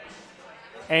heat on.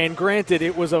 And granted,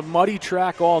 it was a muddy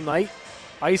track all night.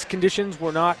 Ice conditions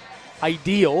were not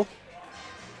ideal.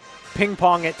 Ping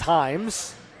pong at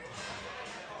times.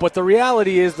 But the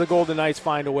reality is the Golden Knights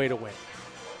find a way to win.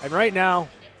 And right now,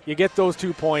 you get those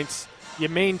 2 points. You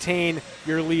maintain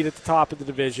your lead at the top of the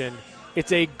division.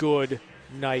 It's a good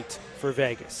night for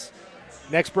Vegas.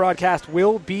 Next broadcast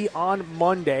will be on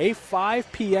Monday,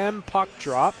 5 p.m. puck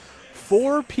drop.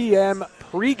 4 p.m.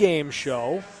 pregame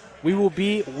show. We will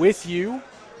be with you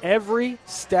every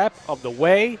step of the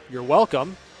way. You're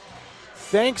welcome.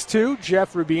 Thanks to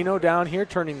Jeff Rubino down here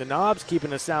turning the knobs,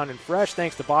 keeping us sound and fresh.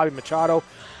 Thanks to Bobby Machado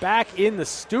back in the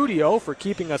studio for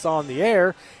keeping us on the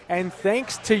air. And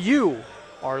thanks to you,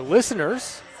 our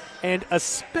listeners, and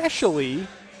especially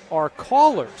our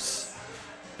callers,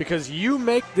 because you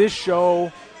make this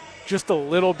show just a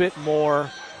little bit more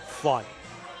fun.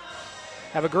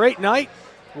 Have a great night.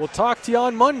 We'll talk to you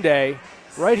on Monday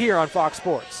right here on Fox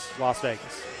Sports Las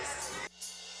Vegas.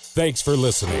 Thanks for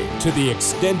listening to the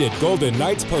extended Golden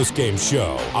Knights postgame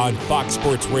show on Fox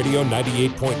Sports Radio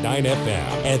 98.9 FM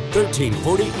and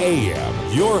 1340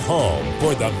 AM. Your home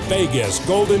for the Vegas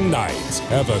Golden Knights.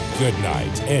 Have a good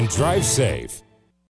night and drive safe.